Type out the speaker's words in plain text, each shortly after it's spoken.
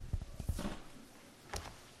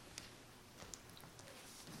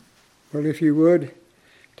Well, if you would,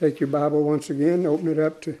 take your Bible once again, open it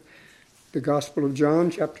up to the Gospel of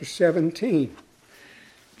John, chapter 17.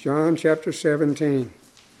 John, chapter 17.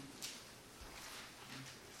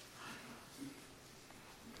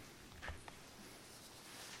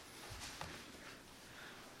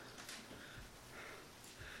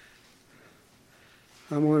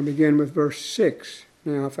 I want to begin with verse 6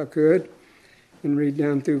 now, if I could, and read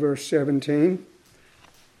down through verse 17.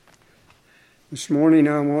 This morning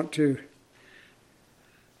I want to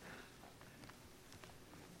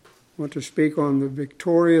speak on the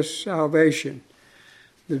victorious salvation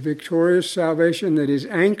that is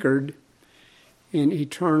anchored in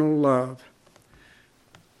eternal love.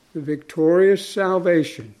 The victorious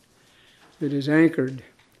salvation that is anchored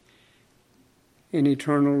in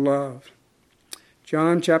eternal love.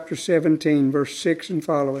 John chapter 17, verse 6 and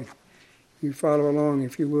following. You follow along,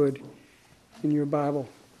 if you would, in your Bible.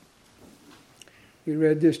 We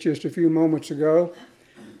read this just a few moments ago,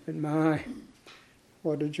 and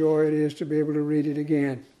what a joy it is to be able to read it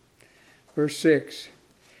again. Verse 6,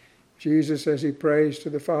 Jesus, as he prays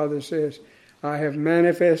to the Father, says, I have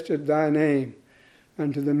manifested thy name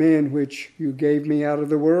unto the men which you gave me out of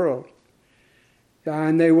the world.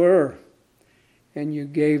 Thine they were, and you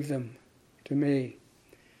gave them to me,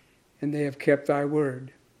 and they have kept thy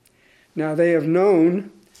word. Now they have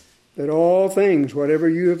known that all things, whatever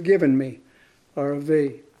you have given me, are of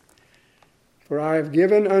thee. For I have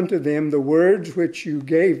given unto them the words which you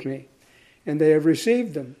gave me, and they have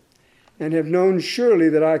received them, and have known surely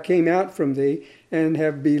that I came out from thee, and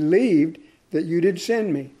have believed that you did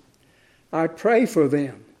send me. I pray for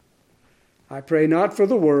them. I pray not for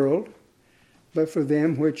the world, but for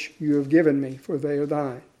them which you have given me, for they are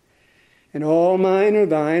thine. And all mine are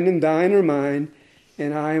thine, and thine are mine,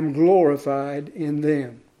 and I am glorified in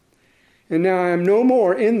them. And now I am no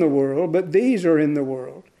more in the world, but these are in the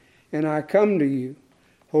world, and I come to you.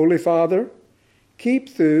 Holy Father, keep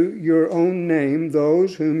through your own name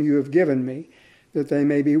those whom you have given me, that they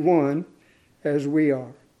may be one as we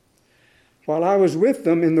are. While I was with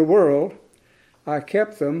them in the world, I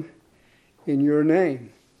kept them in your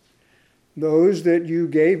name. Those that you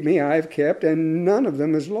gave me I have kept, and none of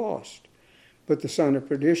them is lost, but the son of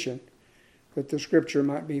perdition, that the scripture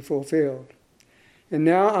might be fulfilled. And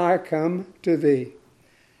now I come to thee,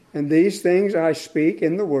 and these things I speak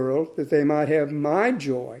in the world, that they might have my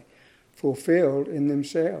joy fulfilled in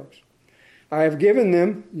themselves. I have given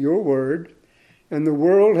them your word, and the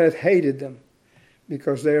world hath hated them,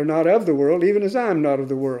 because they are not of the world, even as I am not of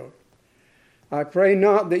the world. I pray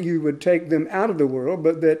not that you would take them out of the world,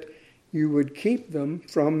 but that you would keep them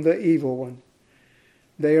from the evil one.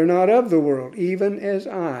 They are not of the world, even as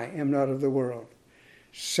I am not of the world.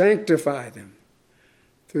 Sanctify them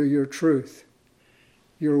through your truth.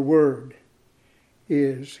 Your word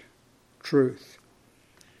is truth.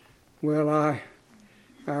 Well, I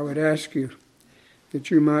would ask you that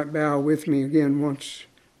you might bow with me again once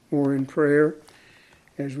more in prayer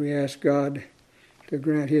as we ask God to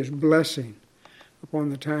grant his blessing upon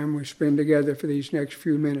the time we spend together for these next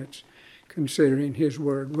few minutes considering his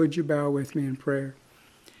word. Would you bow with me in prayer?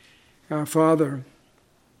 Our Father,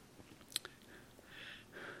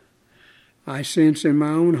 I sense in my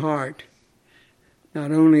own heart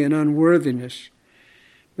not only an unworthiness,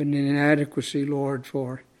 but an inadequacy, Lord,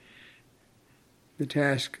 for the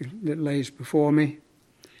task that lays before me.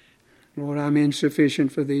 Lord, I'm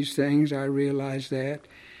insufficient for these things. I realize that.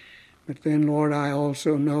 But then, Lord, I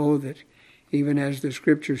also know that even as the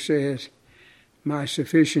Scripture says, my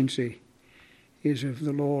sufficiency is of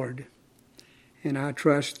the Lord. And I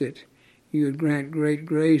trust that you would grant great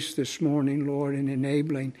grace this morning, Lord, in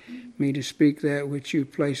enabling me to speak that which you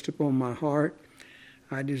placed upon my heart.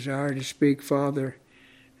 I desire to speak, Father,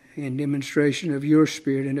 in demonstration of your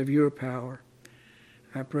Spirit and of your power.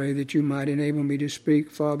 I pray that you might enable me to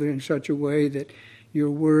speak, Father, in such a way that your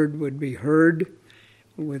word would be heard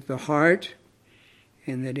with the heart,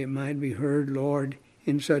 and that it might be heard, Lord,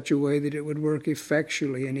 in such a way that it would work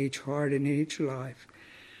effectually in each heart and in each life.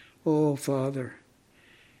 Oh, Father,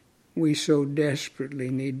 we so desperately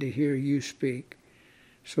need to hear you speak.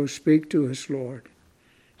 So speak to us, Lord.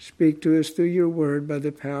 Speak to us through your word by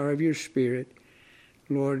the power of your Spirit.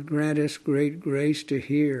 Lord, grant us great grace to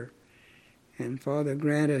hear. And Father,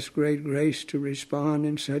 grant us great grace to respond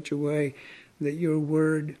in such a way that your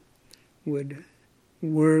word would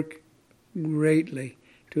work greatly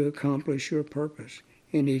to accomplish your purpose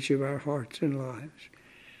in each of our hearts and lives.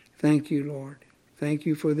 Thank you, Lord. Thank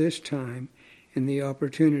you for this time and the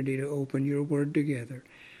opportunity to open your word together.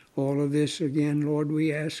 All of this, again, Lord,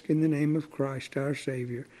 we ask in the name of Christ, our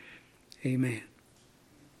Savior. Amen.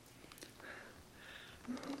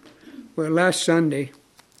 Well, last Sunday,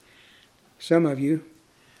 some of you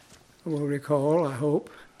will recall, I hope,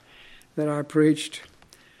 that I preached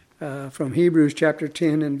from Hebrews chapter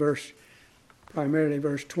 10 and primarily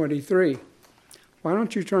verse 23. Why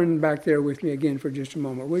don't you turn back there with me again for just a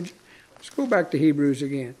moment, would you? Let's go back to Hebrews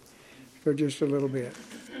again for just a little bit.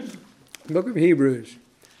 Book of Hebrews.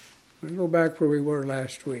 We'll go back where we were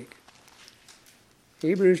last week.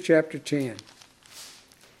 Hebrews chapter 10.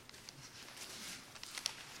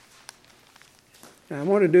 Now, I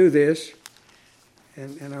want to do this,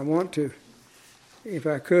 and I want to, if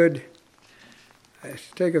I could,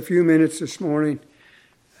 take a few minutes this morning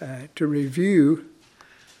to review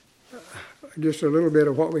just a little bit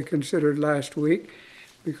of what we considered last week,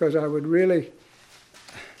 because I really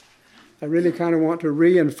kind of want to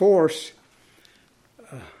reinforce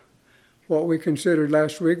what we considered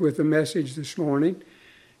last week with the message this morning,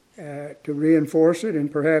 to reinforce it and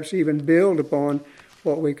perhaps even build upon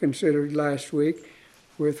what we considered last week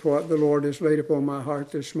with what the Lord has laid upon my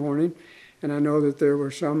heart this morning. And I know that there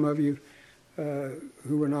were some of you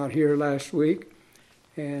who were not here last week,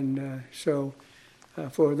 and so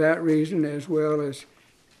for that reason, as well as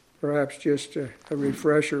perhaps just a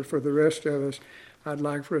refresher for the rest of us, I'd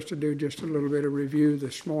like for us to do just a little bit of review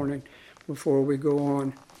this morning before we go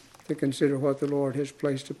on to consider what the Lord has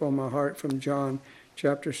placed upon my heart from John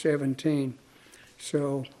chapter 17.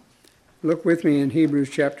 So look with me in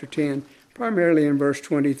Hebrews chapter 10, primarily in verse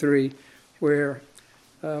 23, where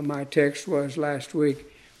my text was last week,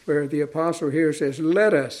 where the apostle here says,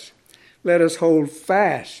 let us hold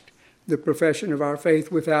fast the profession of our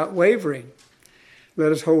faith without wavering.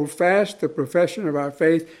 Let us hold fast the profession of our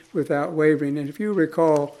faith without wavering. And if you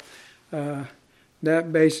recall,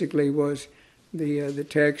 that basically was the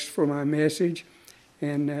text for my message.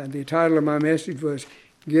 And the title of my message was,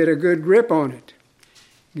 Get a Good Grip on It.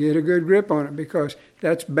 Get a good grip on it, because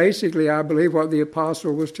that's basically, I believe, what the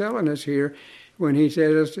apostle was telling us here when he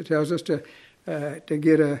tells us to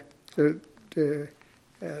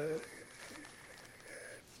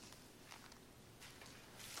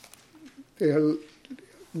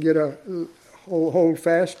hold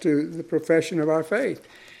fast to the profession of our faith.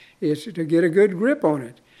 Is to get a good grip on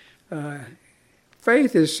it.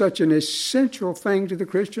 Faith is such an essential thing to the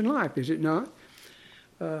Christian life, is it not?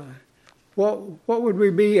 What would we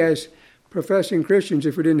be as professing Christians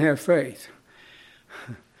if we didn't have faith?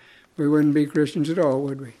 We wouldn't be Christians at all,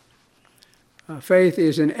 would we? Faith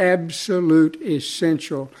is an absolute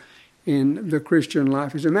essential in the Christian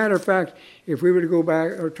life. As a matter of fact, if we were to go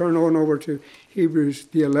back or turn on over to Hebrews,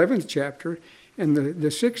 the 11th chapter, and the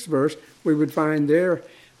 6th verse, we would find there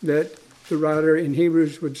that the writer in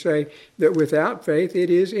Hebrews would say that without faith it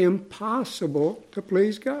is impossible to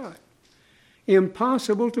please God.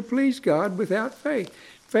 Impossible to please God without faith.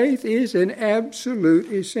 Faith is an absolute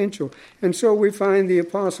essential. And so we find the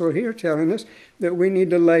apostle here telling us that we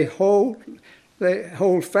need to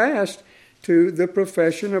hold fast to the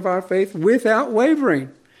profession of our faith without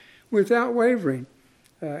wavering. Without wavering.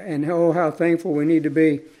 And how thankful we need to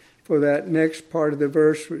be for that next part of the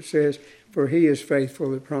verse which says, for he is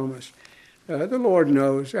faithful that promised. The Lord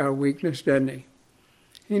knows our weakness, doesn't he?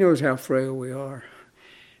 He knows how frail we are.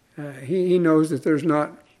 He knows that there's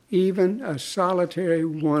not even a solitary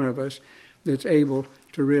one of us that's able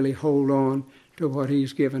to really hold on to what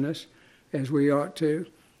he's given us as we ought to.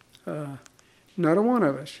 Not a one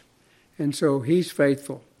of us. And so he's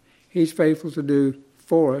faithful. He's faithful to do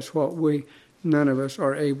for us what none of us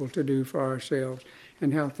are able to do for ourselves.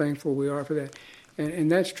 And how thankful we are for that.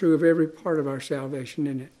 And that's true of every part of our salvation,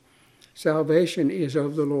 isn't it? Salvation is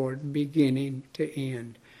of the Lord, beginning to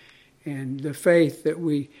end. And the faith that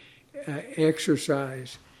we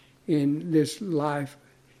exercise in this life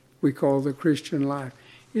we call the Christian life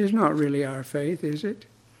is not really our faith, is it?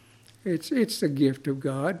 It's the gift of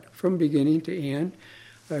God from beginning to end.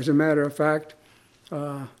 As a matter of fact,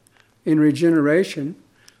 in regeneration,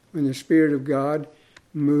 when the Spirit of God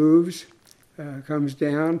moves, comes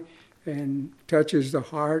down and touches the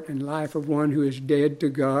heart and life of one who is dead to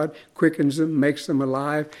God, quickens them, makes them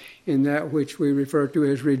alive in that which we refer to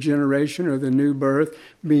as regeneration or the new birth,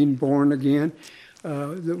 being born again.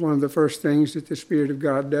 One of the first things that the Spirit of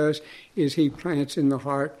God does is he plants in the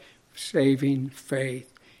heart saving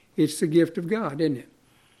faith. It's the gift of God, isn't it?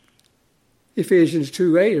 Ephesians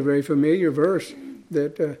 2:8, a very familiar verse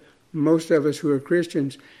that most of us who are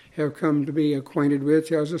Christians have come to be acquainted with,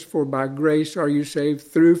 tells us, for by grace are you saved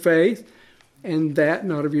through faith, and that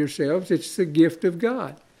not of yourselves. It's the gift of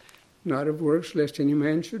God, not of works, lest any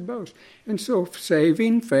man should boast. And so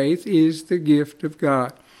saving faith is the gift of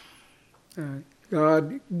God.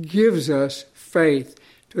 God gives us faith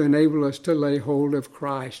to enable us to lay hold of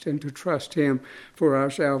Christ and to trust Him for our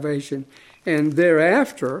salvation. And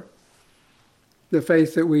thereafter, the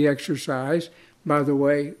faith that we exercise, by the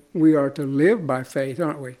way, we are to live by faith,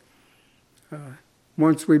 aren't we?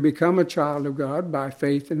 Once we become a child of God by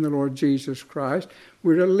faith in the Lord Jesus Christ,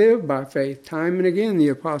 we're to live by faith. Time and again, the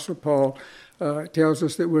Apostle Paul tells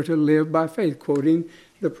us that we're to live by faith, quoting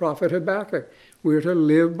the prophet Habakkuk. We're to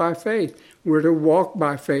live by faith. We're to walk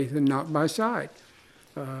by faith and not by sight.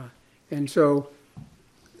 And so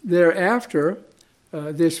thereafter,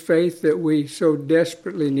 this faith that we so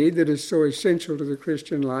desperately need, that is so essential to the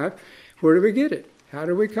Christian life, where do we get it? How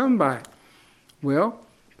do we come by it? Well,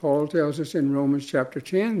 Paul tells us in Romans chapter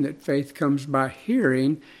 10 that faith comes by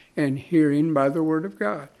hearing, and hearing by the Word of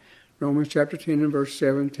God. Romans chapter 10 and verse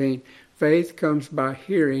 17. Faith comes by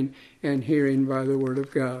hearing, and hearing by the Word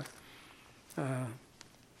of God.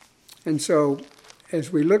 And so,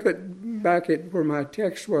 as we look back at where my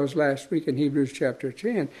text was last week in Hebrews chapter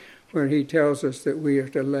 10, where he tells us that we are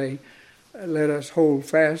to let us hold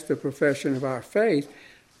fast the profession of our faith,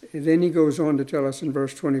 then he goes on to tell us in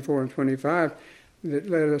verse 24 and 25 that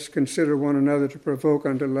let us consider one another to provoke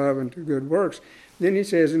unto love and to good works. Then he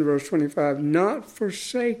says in verse 25, not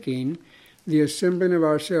forsaking the assembling of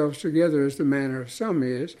ourselves together as the manner of some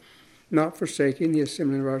is, not forsaking the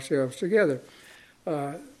assembling of ourselves together.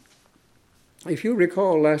 If you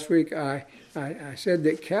recall last week, I said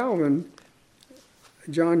that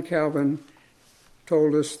John Calvin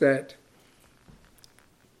told us that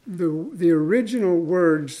the original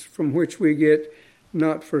words from which we get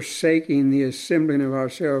not forsaking the assembling of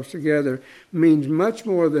ourselves together means much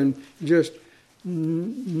more than just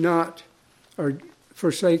not or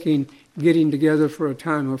forsaking getting together for a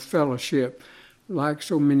time of fellowship, like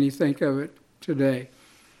so many think of it today.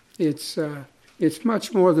 It's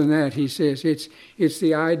much more than that, he says. It's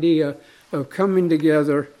the idea of coming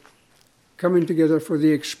together for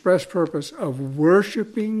the express purpose of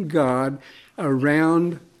worshiping God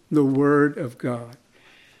around the Word of God,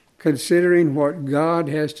 considering what God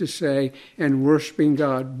has to say and worshiping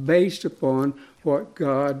God based upon what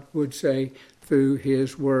God would say through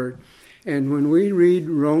His Word. And when we read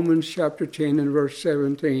Romans chapter 10 and verse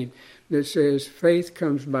 17, that says faith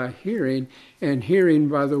comes by hearing, and hearing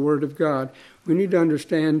by the Word of God, we need to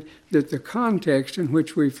understand that the context in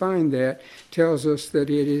which we find that tells us that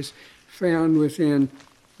it is found within,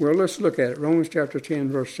 well, let's look at it. Romans chapter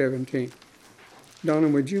 10, verse 17. Donna,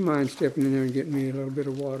 would you mind stepping in there and getting me a little bit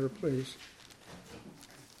of water, please?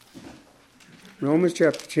 Romans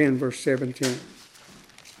chapter 10, verse 17.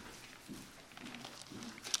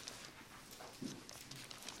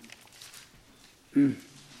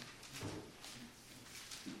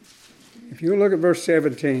 If you look at verse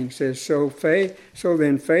 17, it says, So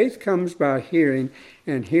then faith comes by hearing,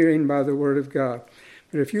 and hearing by the Word of God.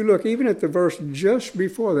 But if you look even at the verse just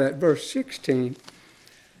before that, verse 16,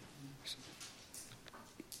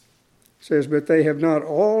 says, But they have not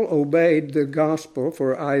all obeyed the gospel,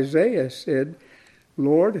 for Isaiah said,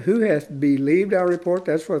 Lord, who hath believed our report?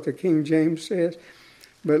 That's what the King James says.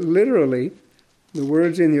 But literally, the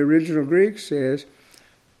words in the original Greek says,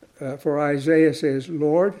 for Isaiah says,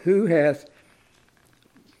 Lord, who hath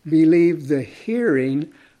believed the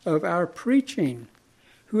hearing of our preaching?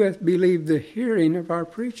 Who hath believed the hearing of our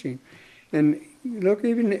preaching? And look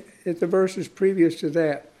even at the verses previous to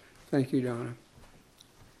that. Thank you, Donna.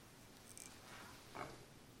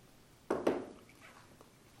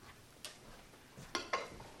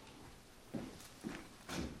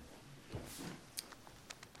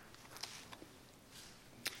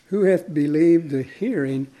 Who hath believed the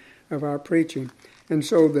hearing of our preaching? And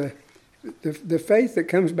so the faith that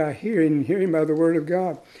comes by hearing, and hearing by the Word of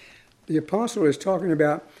God, the apostle is talking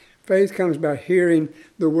about faith comes by hearing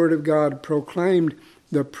the Word of God proclaimed,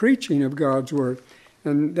 the preaching of God's Word.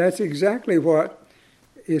 And that's exactly what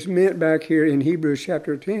is meant back here in Hebrews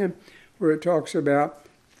chapter 10, where it talks about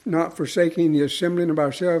not forsaking the assembling of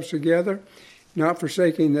ourselves together, not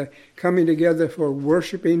forsaking the coming together for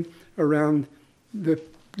worshiping around the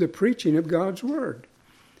preaching of God's Word.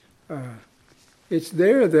 It's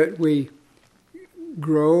there that we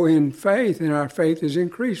grow in faith, and our faith is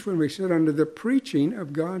increased when we sit under the preaching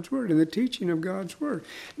of God's Word and the teaching of God's Word.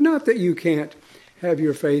 Not that you can't have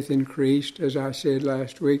your faith increased, as I said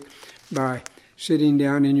last week, by sitting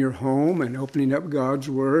down in your home and opening up God's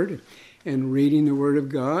Word and reading the Word of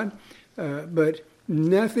God, but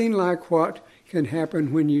nothing like what can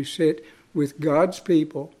happen when you sit with God's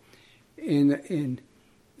people in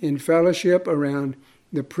fellowship around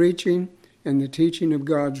the preaching and the teaching of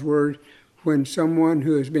God's Word, when someone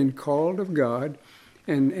who has been called of God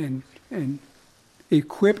and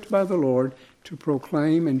equipped by the Lord to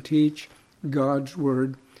proclaim and teach God's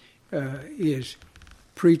Word, is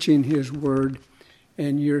preaching His Word,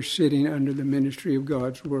 and you're sitting under the ministry of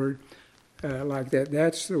God's Word like that.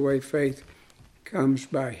 That's the way faith comes,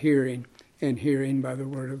 by hearing, and hearing by the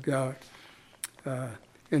Word of God.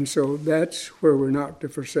 And so that's where we're not to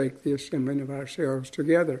forsake the assembling of ourselves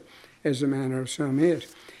together, as the manner of some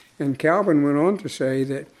is. And Calvin went on to say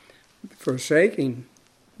that forsaking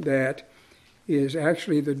that is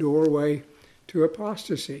actually the doorway to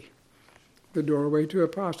apostasy. The doorway to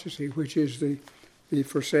apostasy, which is the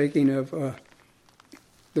forsaking of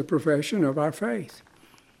the profession of our faith.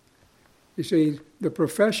 You see, the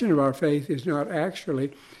profession of our faith is not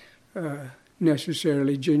actually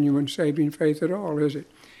necessarily genuine saving faith at all, is it?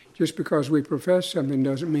 Just because we profess something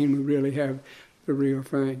doesn't mean we really have the real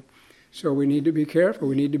thing. So we need to be careful.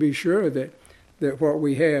 We need to be sure that what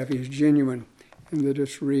we have is genuine and that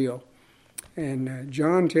it's real. And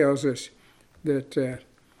John tells us that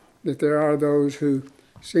there are those who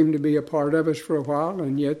seem to be a part of us for a while,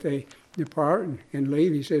 and yet they depart and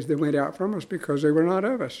leave. He says they went out from us because they were not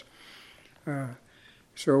of us.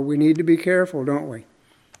 So we need to be careful, don't we?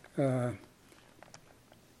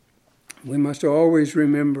 We must always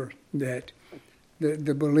remember that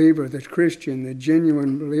the believer, the Christian, the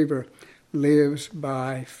genuine believer, lives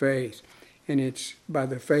by faith. And it's by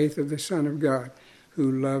the faith of the Son of God,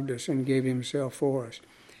 who loved us and gave Himself for us.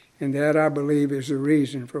 And that, I believe, is the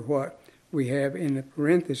reason for what we have in the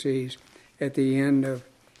parentheses at the end of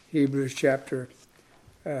Hebrews chapter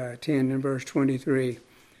 10 and verse 23,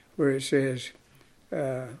 where it says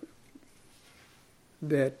that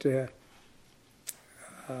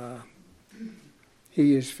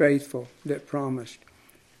He is faithful that promised.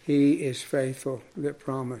 He is faithful that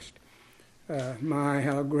promised. My,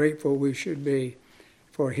 how grateful we should be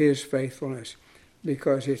for His faithfulness,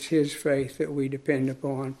 because it's His faith that we depend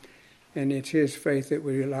upon, and it's His faith that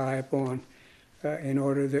we rely upon in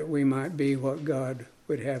order that we might be what God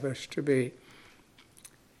would have us to be.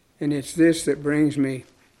 And it's this that brings me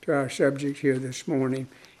to our subject here this morning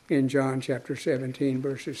in John chapter 17,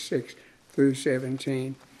 verses 6 through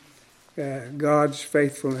 17. God's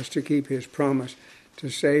faithfulness to keep His promise to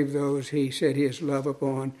save those He set His love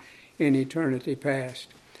upon in eternity past.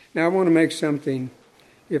 Now I want to make something,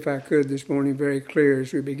 if I could this morning, very clear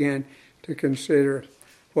as we begin to consider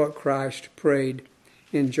what Christ prayed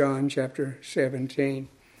in John chapter 17.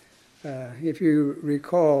 If you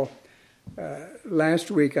recall, last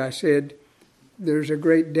week I said there's a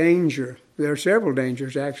great danger. There are several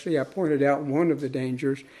dangers, actually. I pointed out one of the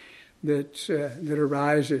dangers that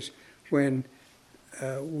arises when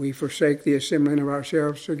we forsake the assembling of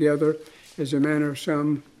ourselves together, as the manner of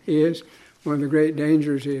some is. One of the great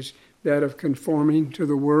dangers is that of conforming to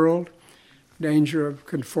the world, danger of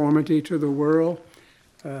conformity to the world.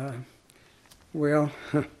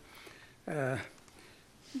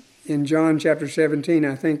 In John chapter 17,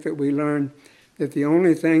 I think that we learn that the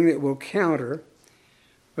only thing that will counter,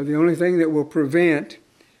 or the only thing that will prevent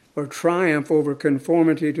or triumph over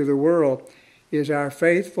conformity to the world, is our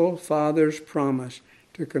faithful Father's promise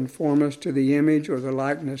to conform us to the image or the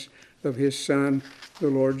likeness of His Son, the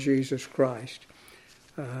Lord Jesus Christ.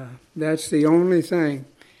 That's the only thing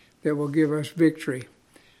that will give us victory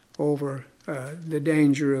over the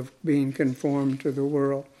danger of being conformed to the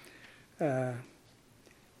world. And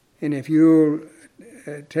if you'll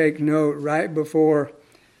take note, right before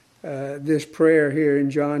this prayer here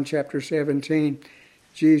in John chapter 17,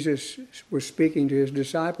 Jesus was speaking to His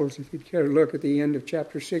disciples. If you'd care to look at the end of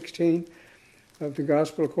chapter 16 of the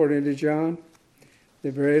Gospel according to John,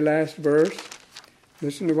 the very last verse,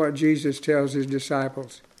 listen to what Jesus tells His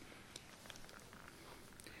disciples.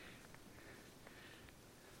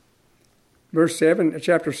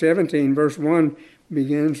 Chapter 17, verse 1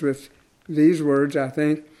 begins with these words, I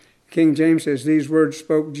think. King James says, "These words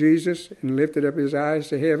spoke Jesus and lifted up His eyes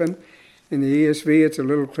to heaven." In the ESV, it's a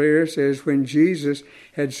little clearer. It says, when Jesus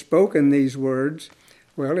had spoken these words,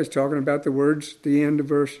 well, it's talking about the words at the end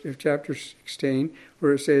of chapter 16,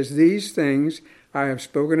 where it says, "These things I have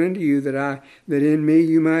spoken unto you, that in me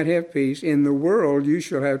you might have peace. In the world you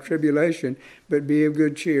shall have tribulation, but be of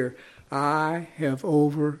good cheer. I have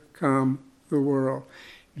overcome the world."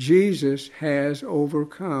 Jesus has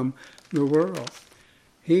overcome the world.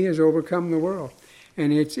 He has overcome the world.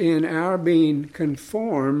 And it's in our being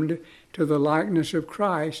conformed to the likeness of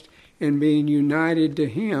Christ and being united to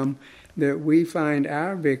Him that we find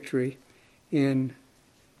our victory in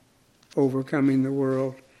overcoming the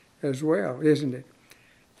world as well, isn't it?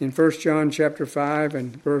 In 1 John chapter 5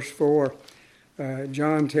 and verse 4,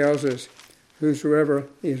 John tells us, "Whosoever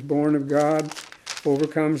is born of God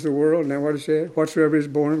overcomes the world. Now what it said, whatsoever is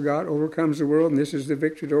born of God overcomes the world, and this is the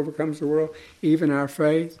victory that overcomes the world, even our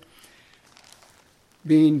faith.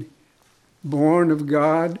 Being born of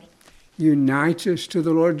God unites us to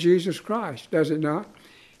the Lord Jesus Christ, does it not?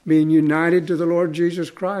 Being united to the Lord Jesus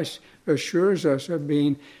Christ assures us of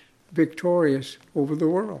being victorious over the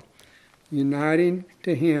world. Uniting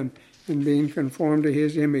to Him and being conformed to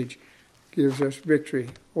His image gives us victory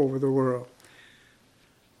over the world.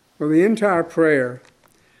 Well, the entire prayer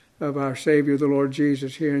of our Savior, the Lord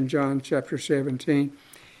Jesus, here in John chapter 17,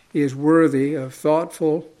 is worthy of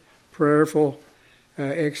thoughtful, prayerful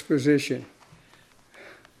exposition.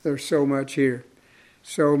 There's so much here.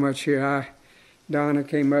 So much here. Donna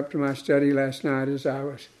came up to my study last night as I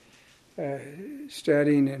was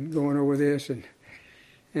studying and going over this,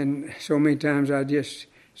 and so many times I just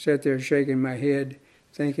sat there shaking my head,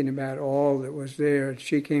 thinking about all that was there. And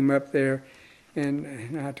she came up there,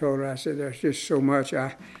 and I told her, I said, there's just so much.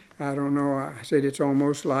 I don't know. I said, it's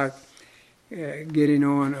almost like getting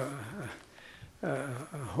on a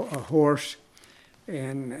horse,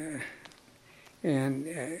 and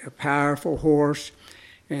a powerful horse,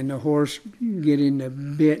 and the horse getting the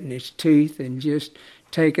bit in its teeth and just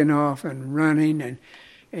taking off and running,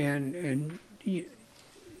 and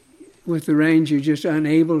with the reins you're just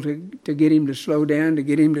unable to get him to slow down, to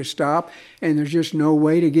get him to stop, and there's just no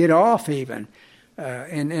way to get off even.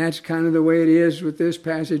 And that's kind of the way it is with this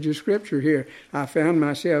passage of Scripture here. I found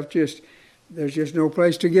myself there's just no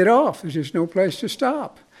place to get off. There's just no place to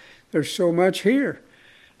stop. There's so much here.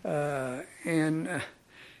 And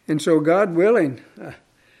so God willing,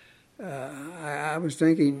 I was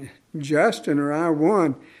thinking Justin or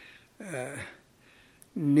I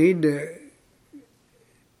need to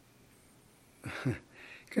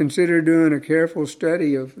consider doing a careful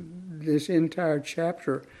study of this entire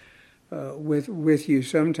chapter with you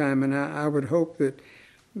sometime, and I would hope that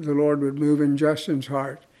the Lord would move in Justin's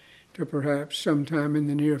heart to perhaps sometime in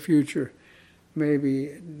the near future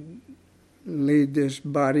maybe lead this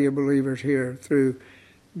body of believers here through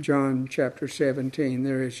John chapter 17.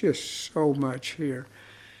 There is just so much here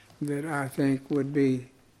that I think would be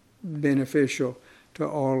beneficial to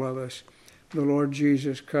all of us. The Lord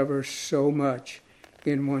Jesus covers so much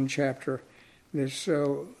in one chapter that's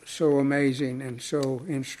so amazing and so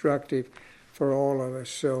instructive for all of us.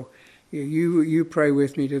 So you pray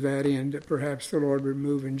with me to that end, that perhaps the Lord would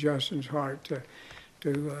move in Justin's heart to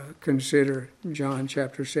consider John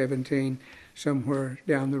chapter 17 somewhere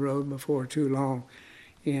down the road before too long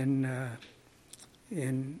in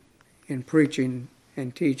preaching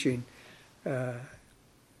and teaching the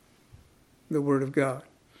Word of God.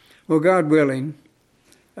 Well, God willing,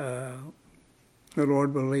 the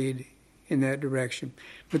Lord will lead in that direction.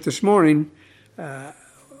 But this morning,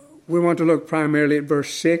 we want to look primarily at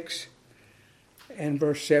verse 6 and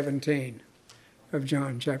verse 17 of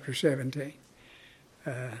John chapter 17.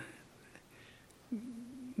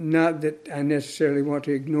 Not that I necessarily want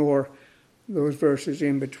to ignore those verses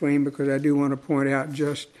in between, because I do want to point out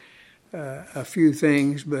just a few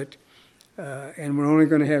things, but and we're only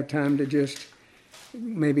going to have time to just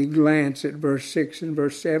maybe glance at verse 6 and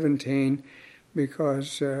verse 17,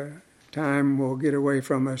 because time will get away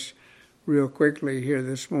from us real quickly here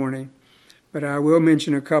this morning. But I will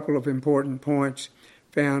mention a couple of important points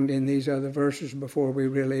found in these other verses before we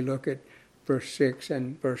really look at verse 6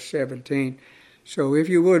 and verse 17. So if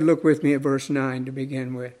you would, look with me at verse 9 to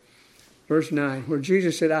begin with. Verse 9, where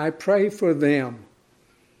Jesus said, I pray for them.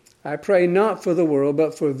 I pray not for the world,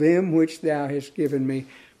 but for them which thou hast given me,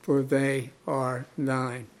 for they are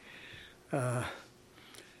thine.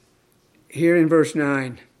 Here in verse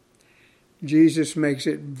 9, Jesus makes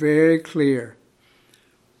it very clear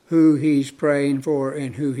who he's praying for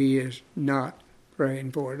and who he is not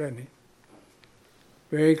praying for, doesn't he?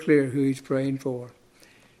 Very clear who he's praying for.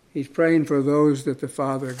 He's praying for those that the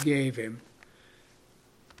Father gave him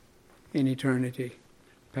in eternity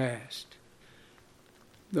past.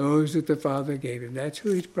 Those that the Father gave him. That's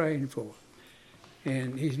who he's praying for.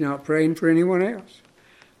 And he's not praying for anyone else.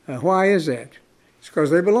 Why is that? It's because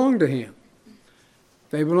they belong to him.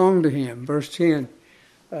 They belong to him. Verse 10,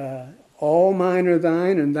 all mine are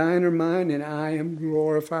thine, and thine are mine, and I am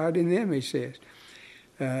glorified in them, he says.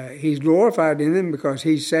 He's glorified in them because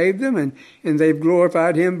he saved them, and they've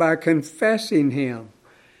glorified him by confessing him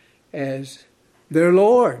as their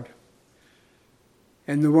Lord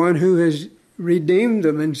and the one who has redeemed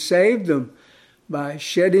them and saved them by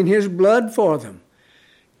shedding his blood for them.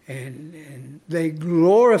 And they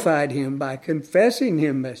glorified him by confessing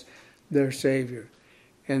him as their Savior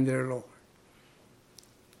and their Lord.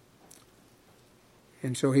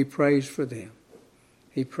 And so he prays for them.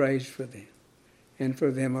 He prays for them. and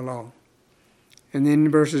for them alone. And then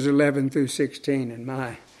verses 11 through 16,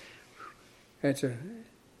 and that's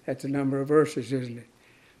a number of verses, isn't it?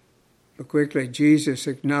 But quickly, Jesus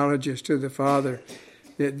acknowledges to the Father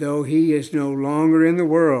that though he is no longer in the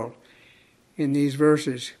world, in these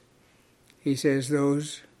verses, he says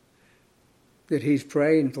those that he's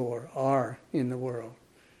praying for are in the world.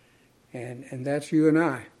 And that's you and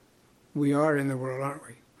I. We are in the world, aren't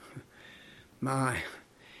we?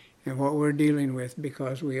 And what we're dealing with,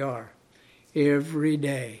 because we are. Every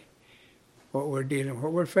day, what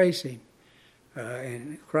we're facing.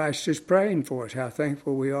 And Christ is praying for us. How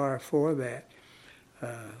thankful we are for that.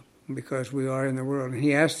 Because we are in the world. And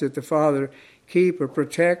he asks that the Father keep or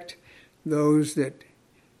protect those that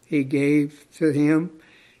he gave to him,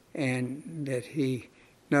 and that he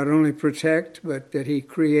not only protect, but that he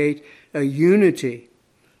create a unity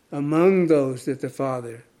among those that the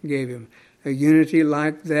Father gave him. A unity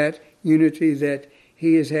like that unity that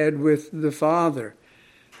he has had with the Father.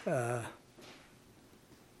 You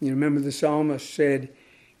remember the psalmist said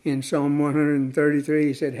in Psalm 133,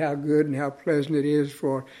 he said, how good and how pleasant it is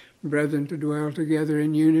for brethren to dwell together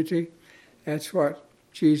in unity. That's what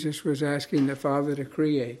Jesus was asking the Father to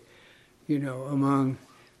create, among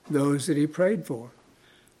those that he prayed for.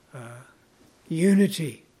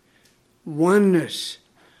 Unity, oneness,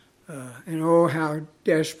 and oh, how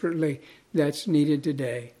desperately that's needed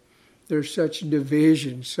today. There's such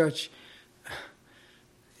division, such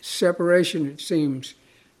separation, it seems,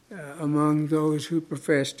 among those who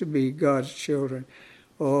profess to be God's children.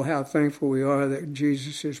 Oh, how thankful we are that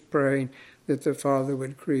Jesus is praying that the Father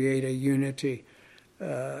would create a unity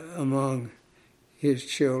among his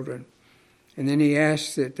children. And then he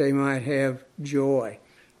asks that they might have joy,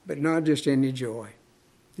 but not just any joy.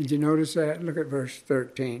 Did you notice that? Look at verse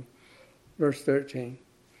 13. Verse 13.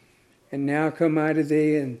 And now come I to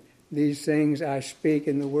thee, and these things I speak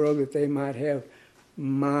in the world, that they might have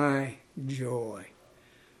my joy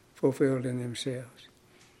fulfilled in themselves.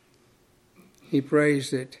 He prays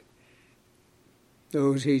that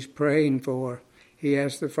those he's praying for, he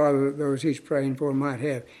asks the Father that those he's praying for might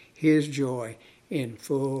have his joy in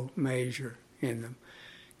full measure in them.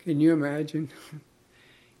 Can you imagine?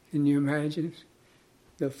 Can you imagine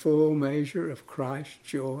the full measure of Christ's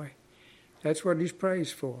joy? That's what he's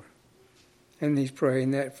prays for. And he's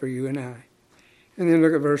praying that for you and I. And then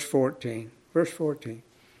look at verse 14. Verse 14.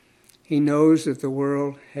 He knows that the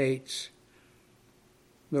world hates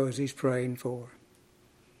those he's praying for.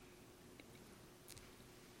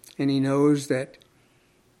 And he knows that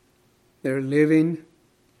they're living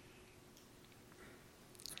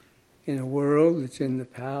in a world that's in the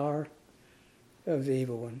power of the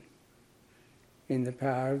evil one. In the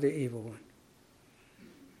power of the evil one.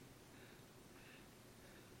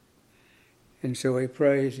 And so he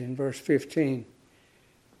prays in verse 15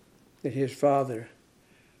 that his Father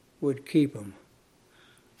would keep him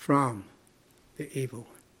from the evil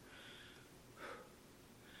one.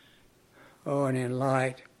 Oh, and in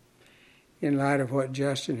light of what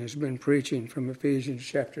Justin has been preaching from Ephesians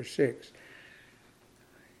chapter 6,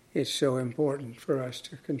 it's so important for us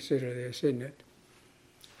to consider this, isn't it?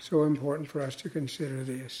 So important for us to consider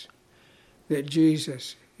this, that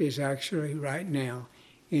Jesus is actually right now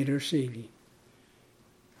interceding,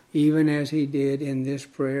 even as he did in this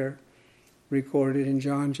prayer recorded in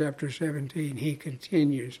John chapter 17. He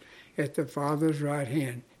continues at the Father's right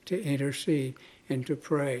hand to intercede and to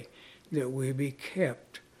pray that we be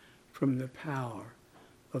kept from the power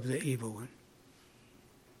of the evil one.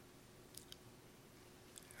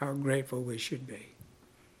 How grateful we should be.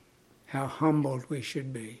 How humbled we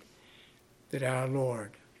should be that our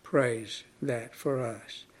Lord prays that for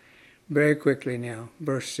us. Very quickly now,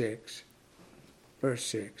 verse 6. Verse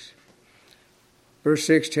 6. Verse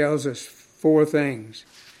 6 tells us 4 things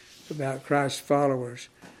about Christ's followers,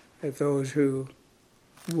 that those who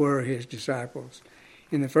were his disciples.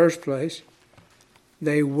 In the first place,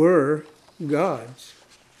 they were gods.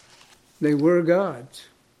 They were gods.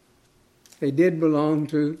 They did belong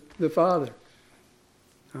to the Father.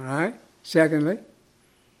 All right? Secondly,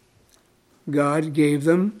 God gave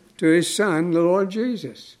them to his Son, the Lord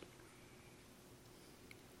Jesus.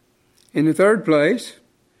 In the third place,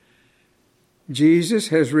 Jesus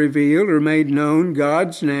has revealed or made known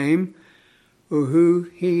God's name or who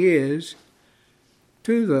he is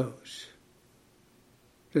to those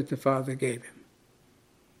that the Father gave him.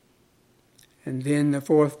 And then the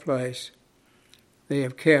fourth place, they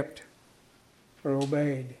have kept or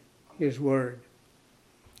obeyed his word.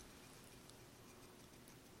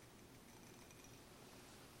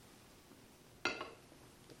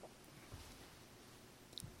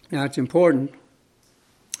 Now it's important,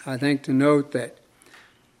 I think, to note that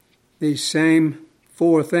these same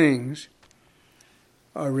four things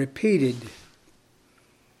are repeated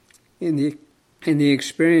in the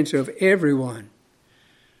experience of everyone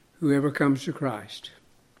who ever comes to Christ.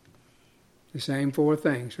 The same four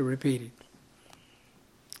things are repeated.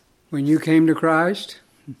 When you came to Christ,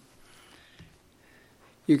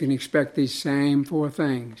 you can expect these same four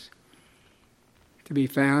things to be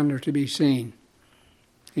found or to be seen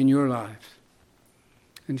in your life.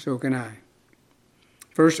 And so can I.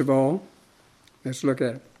 First of all, let's look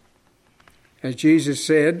at it. As Jesus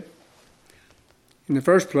said, in the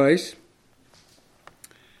first place,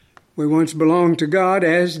 we once belonged to God,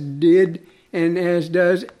 as did and as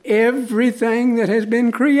does everything that has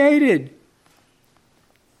been created.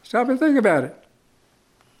 Stop and think about it.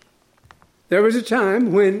 There was a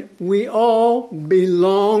time when we all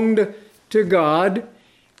belonged to God,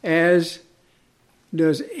 as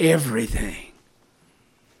does everything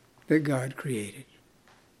that God created.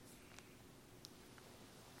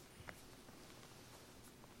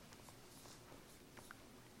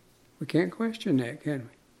 We can't question that, can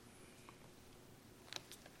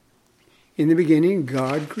we? In the beginning,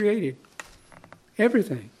 God created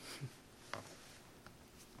everything.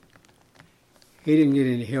 He didn't get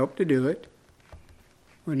any help to do it.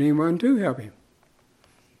 Wasn't anyone to help him.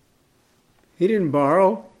 He didn't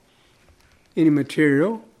borrow any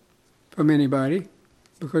material from anybody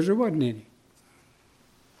because there wasn't any.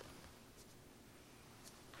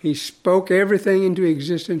 He spoke everything into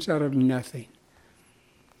existence out of nothing.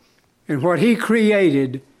 And what he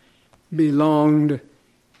created belonged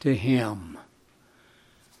to him.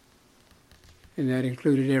 And that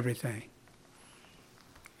included everything.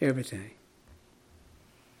 Everything.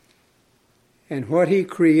 And what he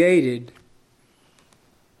created,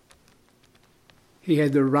 he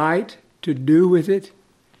had the right to do with it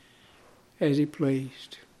as he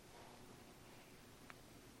pleased.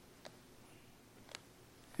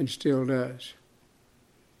 And still does.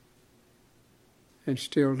 And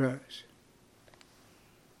still does.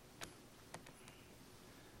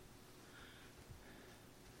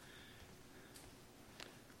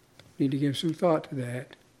 Need to give some thought to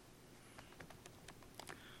that.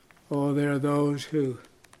 Oh, there are those who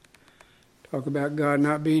talk about God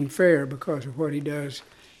not being fair because of what he does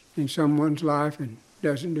in someone's life and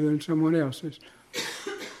doesn't do in someone else's.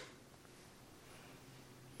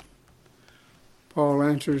 Paul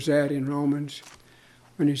answers that in Romans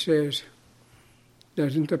when he says,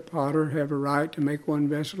 doesn't the potter have a right to make one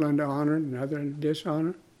vessel unto honor and another unto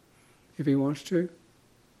dishonor if he wants to?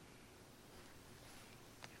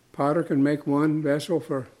 Potter can make one vessel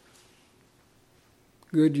for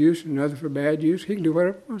good use and another for bad use. He can do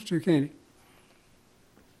whatever he wants to, can't he?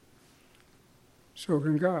 So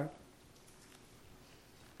can God.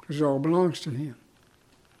 Because it all belongs to him.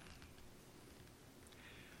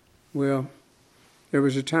 Well, there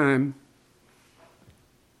was a time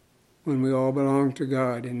when we all belonged to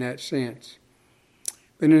God in that sense.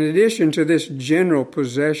 But in addition to this general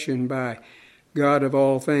possession by God of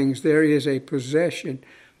all things, there is a possession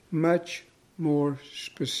much more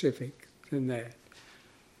specific than that.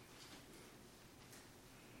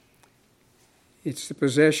 It's the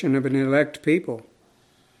possession of an elect people,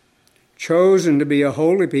 chosen to be a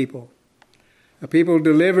holy people, a people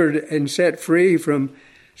delivered and set free from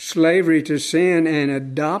slavery to sin and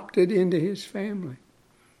adopted into his family.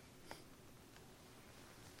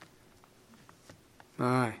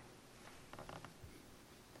 My.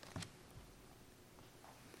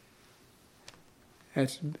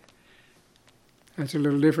 That's a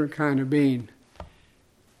little different kind of being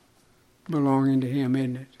belonging to him,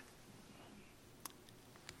 isn't it?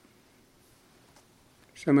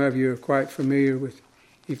 Some of you are quite familiar with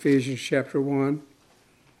Ephesians chapter 1,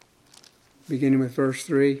 beginning with verse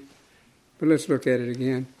 3. But let's look at it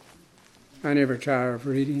again. I never tire of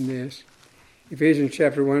reading this. Ephesians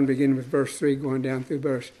chapter 1, beginning with verse 3, going down through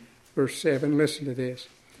verse 7. Listen to this.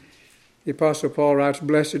 The Apostle Paul writes,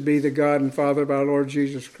 Blessed be the God and Father of our Lord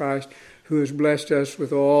Jesus Christ, who has blessed us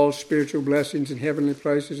with all spiritual blessings in heavenly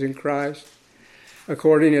places in Christ,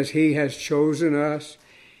 according as he has chosen us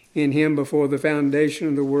in him before the foundation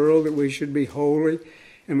of the world, that we should be holy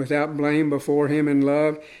and without blame before him in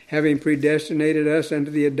love, having predestinated us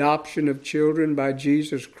unto the adoption of children by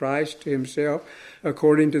Jesus Christ to himself,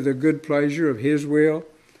 according to the good pleasure of his will,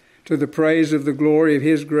 to the praise of the glory of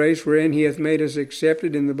his grace, wherein he hath made us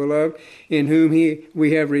accepted in the beloved, in whom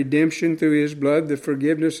we have redemption through his blood, the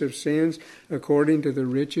forgiveness of sins, according to the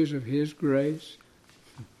riches of his grace.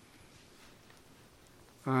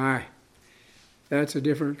 Aye. That's a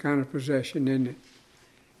different kind of possession, isn't it?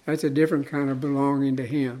 That's a different kind of belonging to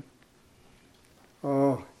him.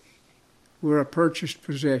 Oh, We're a purchased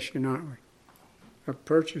possession, aren't we? A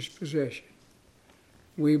purchased possession.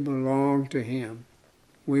 We belong to Him.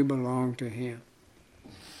 We belong to Him.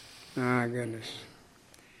 My goodness.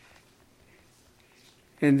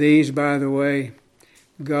 And these, by the way,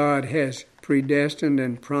 God has predestined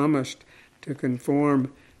and promised to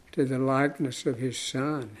conform to the likeness of His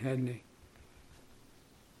Son, hadn't He?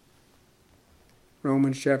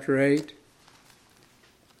 Romans chapter 8,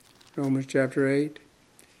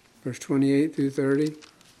 verse 28 through 30.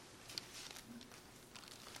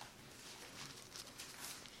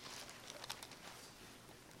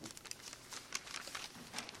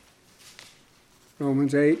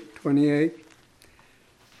 Romans 8, 28.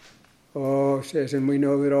 Oh, it says, and we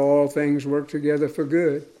know that all things work together for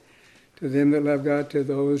good to them that love God, to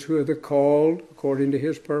those who are the called according to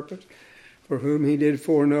His purpose. For whom He did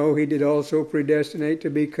foreknow, He did also predestinate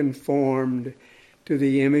to be conformed to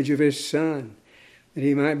the image of His Son, that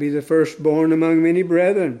He might be the firstborn among many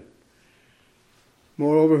brethren.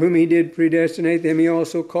 Moreover, whom He did predestinate, them He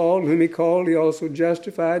also called. Whom He called, He also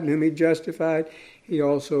justified. And whom He justified, He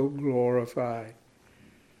also glorified.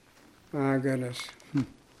 My goodness.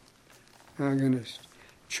 My goodness.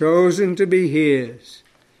 Chosen to be His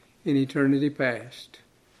in eternity past.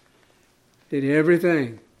 Did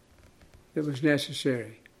everything that was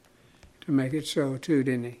necessary to make it so too,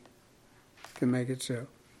 didn't He? To make it so.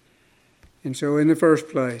 And so in the first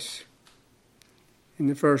place,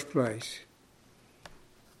 we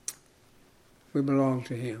belong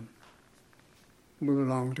to Him. We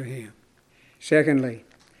belong to Him. Secondly,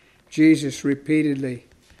 Jesus repeatedly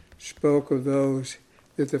spoke of those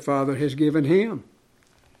that the Father has given Him.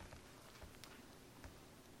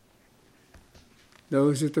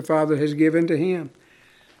 Those that the Father has given to Him.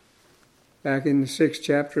 Back in the 6th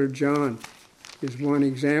chapter of John is one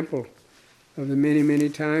example of the many, many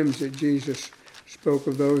times that Jesus spoke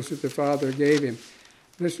of those that the Father gave Him.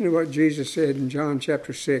 Listen to what Jesus said in John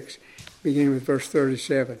chapter 6, beginning with verse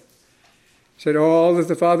 37. He said, all that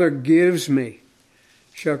the Father gives me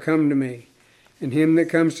shall come to me, and him that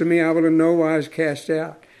comes to me I will in no wise cast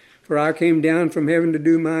out. For I came down from heaven to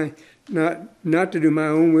do not to do my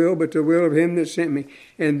own will, but the will of Him that sent me.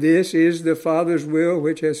 And this is the Father's will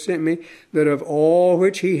which has sent me, that of all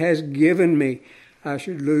which He has given me, I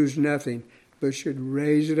should lose nothing, but should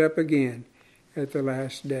raise it up again at the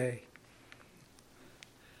last day.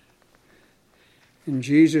 And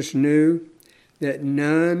Jesus knew that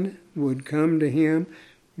none would come to Him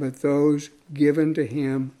but those given to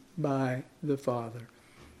Him by the Father.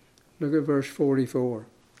 Look at verse 44.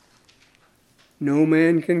 No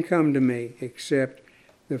man can come to me except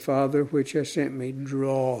the Father which has sent me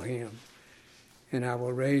draw him, and I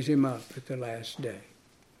will raise him up at the last day.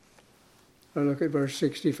 Now look at verse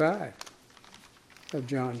 65 of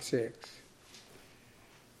John 6.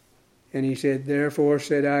 And He said, therefore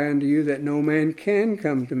said I unto you that no man can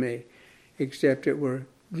come to me except it were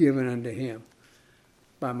given unto him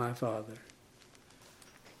by my Father.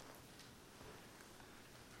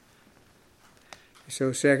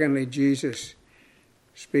 So secondly, Jesus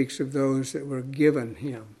speaks of those that were given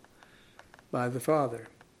Him by the Father.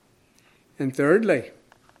 And thirdly,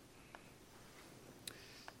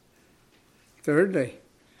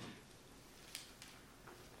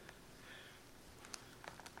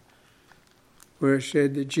 where it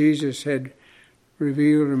said that Jesus had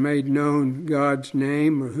revealed or made known God's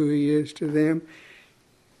name or who He is to them,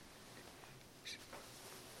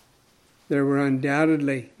 there were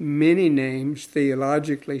undoubtedly many names,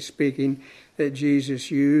 theologically speaking, that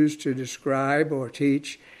Jesus used to describe or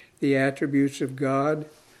teach the attributes of God.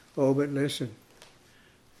 Oh, but listen.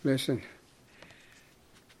 But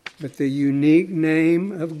the unique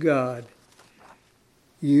name of God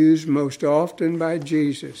used most often by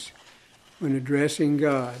Jesus when addressing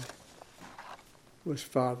God was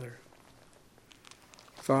Father.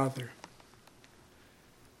 Father.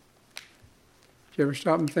 Did you ever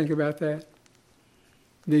stop and think about that?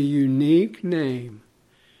 The unique name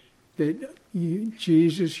that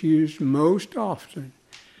Jesus used most often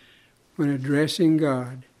when addressing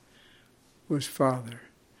God was Father.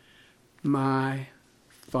 My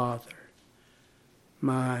Father.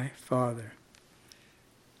 My Father.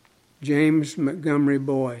 James Montgomery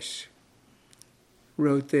Boyce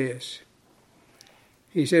wrote this.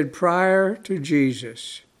 He said, prior to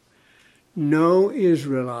Jesus, no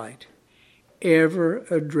Israelite ever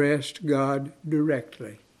addressed God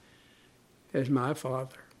directly as my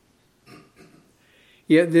Father.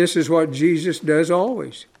 Yet this is what Jesus does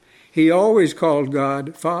always. He always called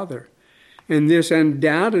God Father. And this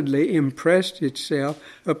undoubtedly impressed itself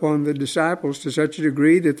upon the disciples to such a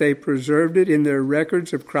degree that they preserved it in their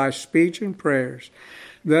records of Christ's speech and prayers.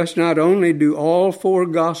 Thus, not only do all four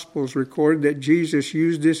Gospels record that Jesus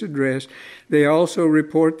used this address, they also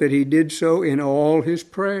report that he did so in all his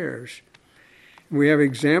prayers. We have an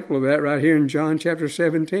example of that right here in John chapter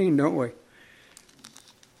 17, don't we?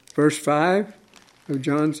 Verse 5 of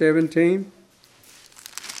John 17.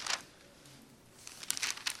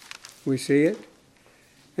 We see it.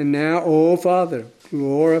 And now, O Father,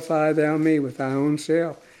 glorify thou me with thy own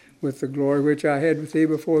self, with the glory which I had with thee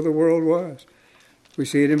before the world was. We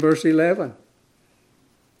see it in verse 11.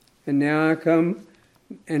 And now I come,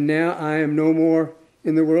 and now I am no more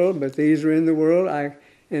in the world, but these are in the world,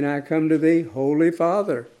 and I come to thee, Holy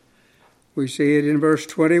Father. We see it in verse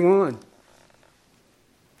 21.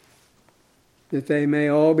 That they may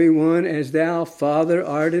all be one as thou, Father,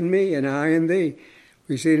 art in me, and I in thee.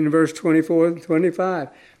 We see it in verse 24 and 25.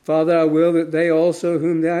 Father, I will that they also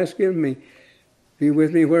whom thou hast given me be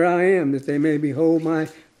with me where I am, that they may behold my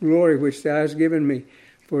glory which thou hast given me.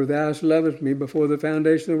 For thou hast loved me before the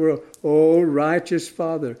foundation of the world. O righteous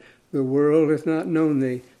Father, the world hath not known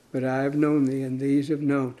thee, but I have known thee, and these have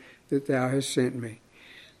known that thou hast sent me.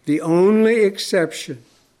 The only exception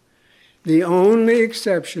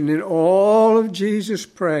in all of Jesus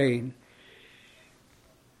praying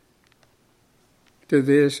to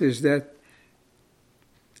this is the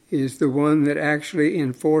one that actually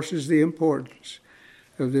enforces the importance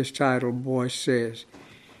of this title, Boyce says.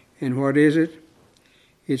 And what is it?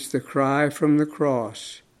 It's the cry from the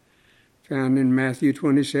cross, found in Matthew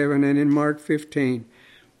 27 and in Mark 15.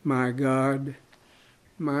 My God,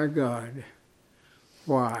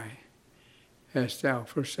 why hast thou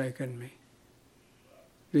forsaken me?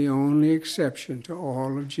 The only exception to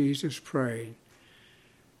all of Jesus praying,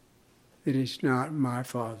 that it's not my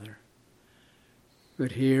Father,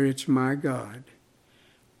 but here it's my God,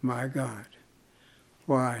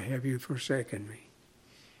 why have you forsaken me?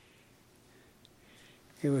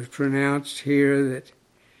 It was pronounced here that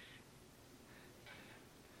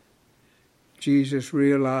Jesus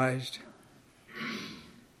realized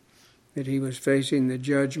that he was facing the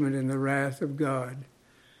judgment and the wrath of God.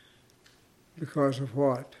 Because of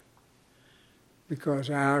what? Because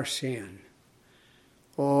our sin,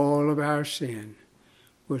 all of our sin,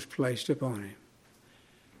 was placed upon him.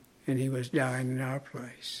 And he was dying in our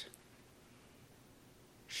place,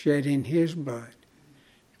 shedding his blood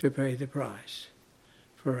to pay the price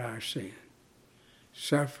for our sin,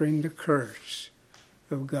 suffering the curse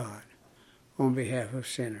of God on behalf of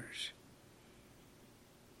sinners.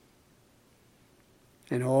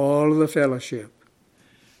 And all of the fellowship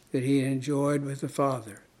that he enjoyed with the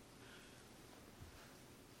Father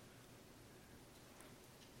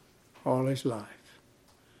all his life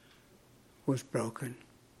was broken.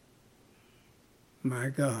 My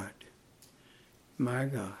God,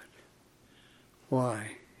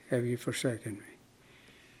 why have you forsaken me?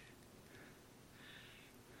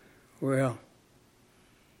 Well,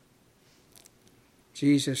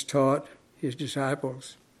 Jesus taught his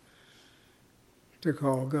disciples to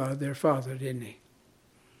call God their Father, didn't he?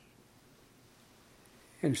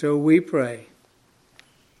 And so we pray,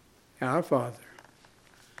 Our Father,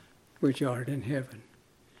 which art in heaven,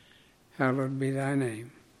 hallowed be thy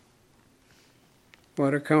name.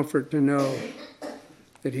 What a comfort to know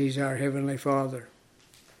that he's our Heavenly Father.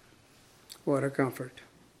 What a comfort.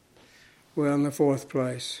 Well, in the fourth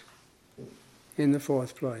place,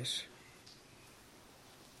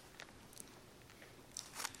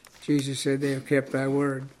 Jesus said, they have kept thy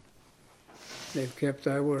word. They've kept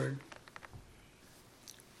thy word.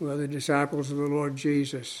 Well, the disciples of the Lord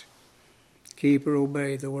Jesus keep or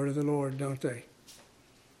obey the word of the Lord, don't they?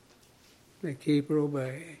 They keep or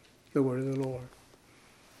obey the word of the Lord.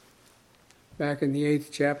 Back in the 8th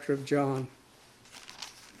chapter of John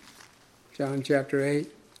chapter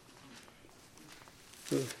 8,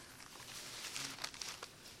 you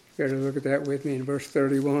better look at that with me in verse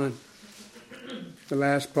 31. The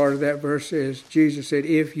last part of that verse is, Jesus said,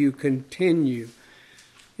 if you continue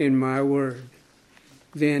in my word,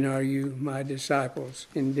 then are you my disciples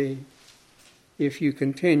indeed. If you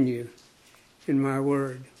continue in my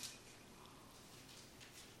word.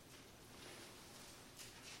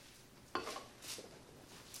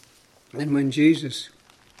 And when Jesus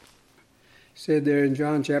said there in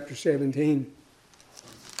John chapter 17,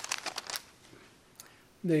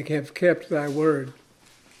 they have kept thy word,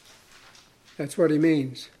 that's what he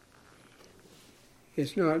means.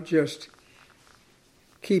 It's not just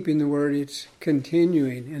keeping the word, it's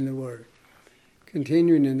continuing in the word.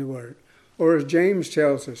 Continuing in the word. Or as James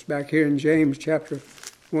tells us, back here in James chapter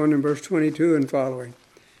 1 and verse 22 and following.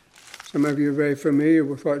 Some of you are very familiar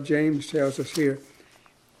with what James tells us here.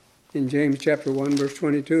 In James chapter 1 verse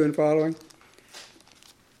 22 and following.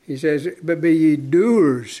 He says, but be ye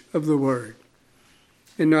doers of the word,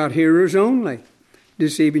 and not hearers only,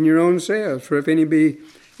 deceiving your own selves. For if any be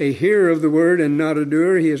a hearer of the word and not a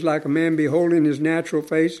doer, he is like a man beholding his natural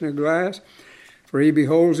face in a glass. For he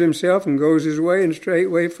beholds himself and goes his way, and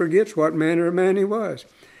straightway forgets what manner of man he was.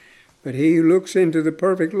 But he who looks into the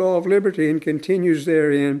perfect law of liberty and continues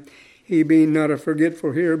therein, he being not a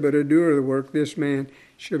forgetful hearer, but a doer of the work, this man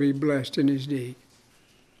shall be blessed in his deed.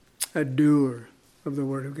 A doer of the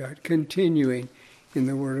word of God, continuing in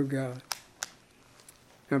the word of God.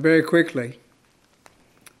 Now very quickly,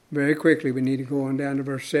 we need to go on down to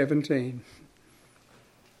verse 17.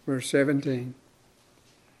 Verse 17.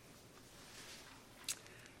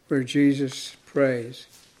 Where Jesus prays,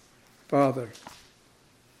 Father,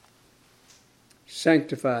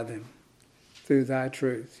 sanctify them through thy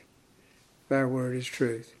truth. Thy word is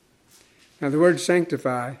truth. Now the word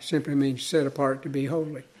sanctify simply means set apart to be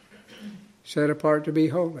holy. Set apart to be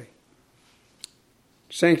holy.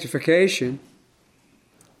 Sanctification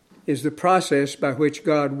is the process by which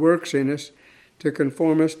God works in us to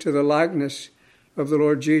conform us to the likeness of the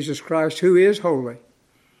Lord Jesus Christ, who is holy.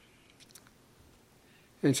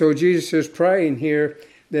 And so Jesus is praying here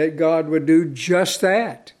that God would do just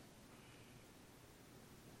that.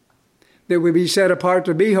 That we be set apart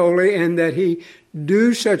to be holy, and that he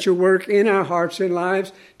do such a work in our hearts and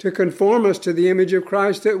lives to conform us to the image of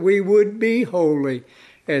Christ, that we would be holy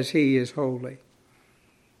as he is holy.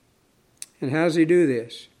 And how does he do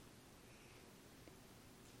this?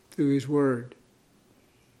 Through his word,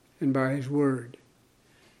 and by his word,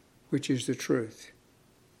 which is the truth.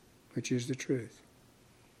 Which is the truth.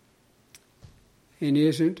 And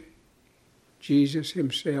isn't Jesus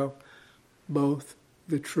himself both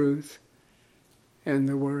the truth and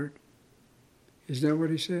the word? Is that what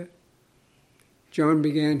he said? John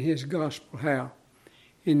began his gospel how?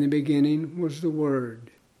 In the beginning was the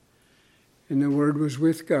Word. And the Word was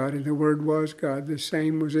with God, and the Word was God. The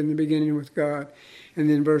same was in the beginning with God. And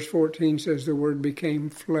then verse 14 says the Word became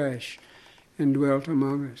flesh and dwelt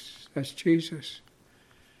among us. That's Jesus.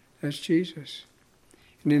 That's Jesus.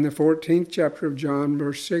 And in the 14th chapter of John,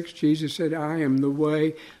 verse 6, Jesus said, I am the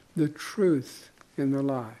way, the truth, and the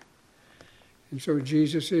life. And so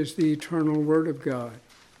Jesus is the eternal Word of God,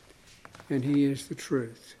 and he is the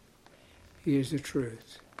truth. He is the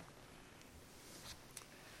truth.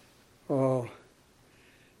 Oh,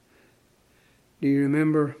 do you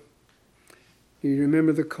remember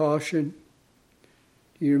the caution?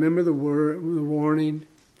 Do you remember the warning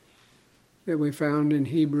that we found in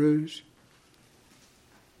Hebrews?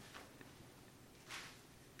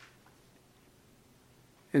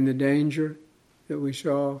 And the danger that we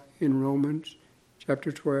saw in Romans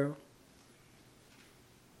chapter 12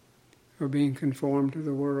 of being conformed to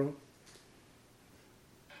the world.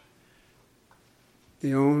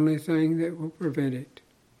 The only thing that will prevent it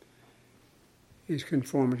is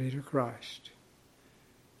conformity to Christ.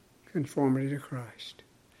 Conformity to Christ.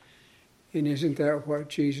 And isn't that what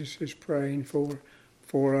Jesus is praying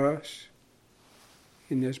for us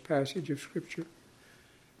in this passage of Scripture?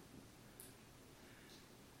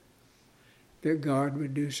 That God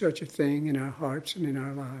would do such a thing in our hearts and in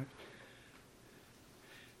our lives,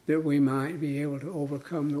 that we might be able to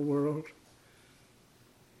overcome the world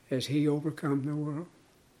as he overcome the world.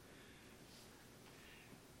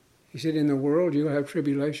 He said, in the world you'll have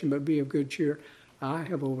tribulation, but be of good cheer. I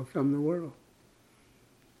have overcome the world.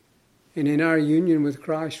 And in our union with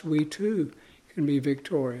Christ, we too can be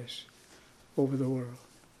victorious over the world.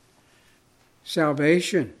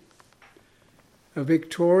 Salvation. A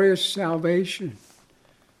victorious salvation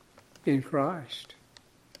in Christ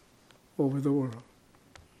over the world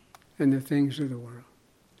and the things of the world.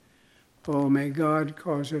 Oh, may God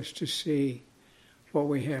cause us to see what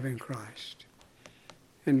we have in Christ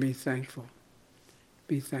and be thankful.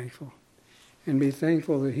 Be thankful. And be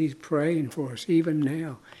thankful that he's praying for us even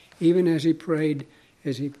now, even as he prayed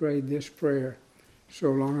this prayer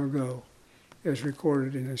so long ago, as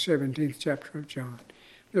recorded in the 17th chapter of John.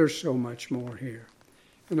 There's so much more here.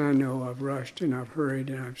 And I know I've rushed and I've hurried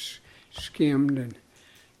and I've skimmed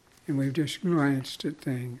and we've just glanced at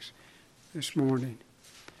things this morning.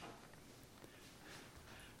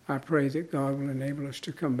 I pray that God will enable us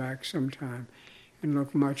to come back sometime and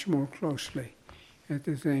look much more closely at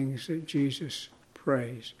the things that Jesus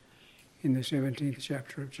prays in the 17th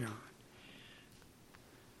chapter of John.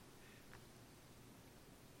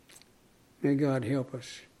 May God help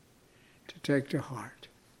us to take to heart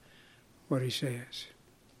what he says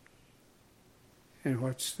and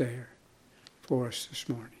what's there for us this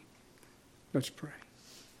morning. Let's pray.